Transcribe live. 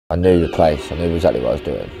I knew the place, I knew exactly what I was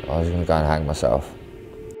doing. I was going to go and hang myself.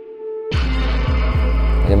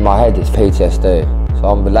 And in my head it's PTSD. So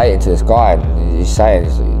I'm relating to this guy and he's saying,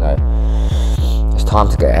 you know, it's time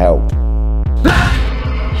to get help.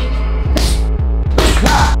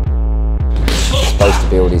 I'm supposed to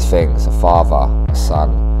be all these things, a father, a son,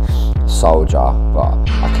 a soldier, but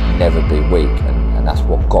I could never be weak, and that's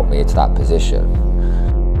what got me into that position.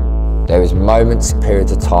 There is moments,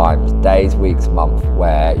 periods of time, days, weeks, months,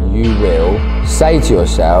 where you will say to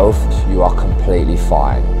yourself, you are completely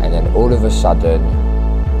fine, and then all of a sudden,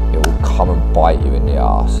 it will come and bite you in the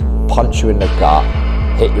arse, punch you in the gut,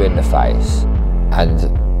 hit you in the face.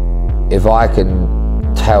 And if I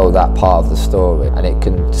can tell that part of the story, and it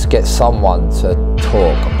can just get someone to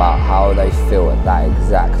talk about how they feel at that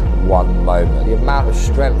exact one moment, the amount of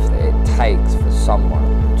strength that it takes for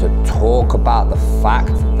someone to talk about the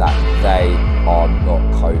fact that they are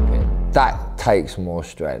not coping, that takes more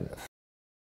strength.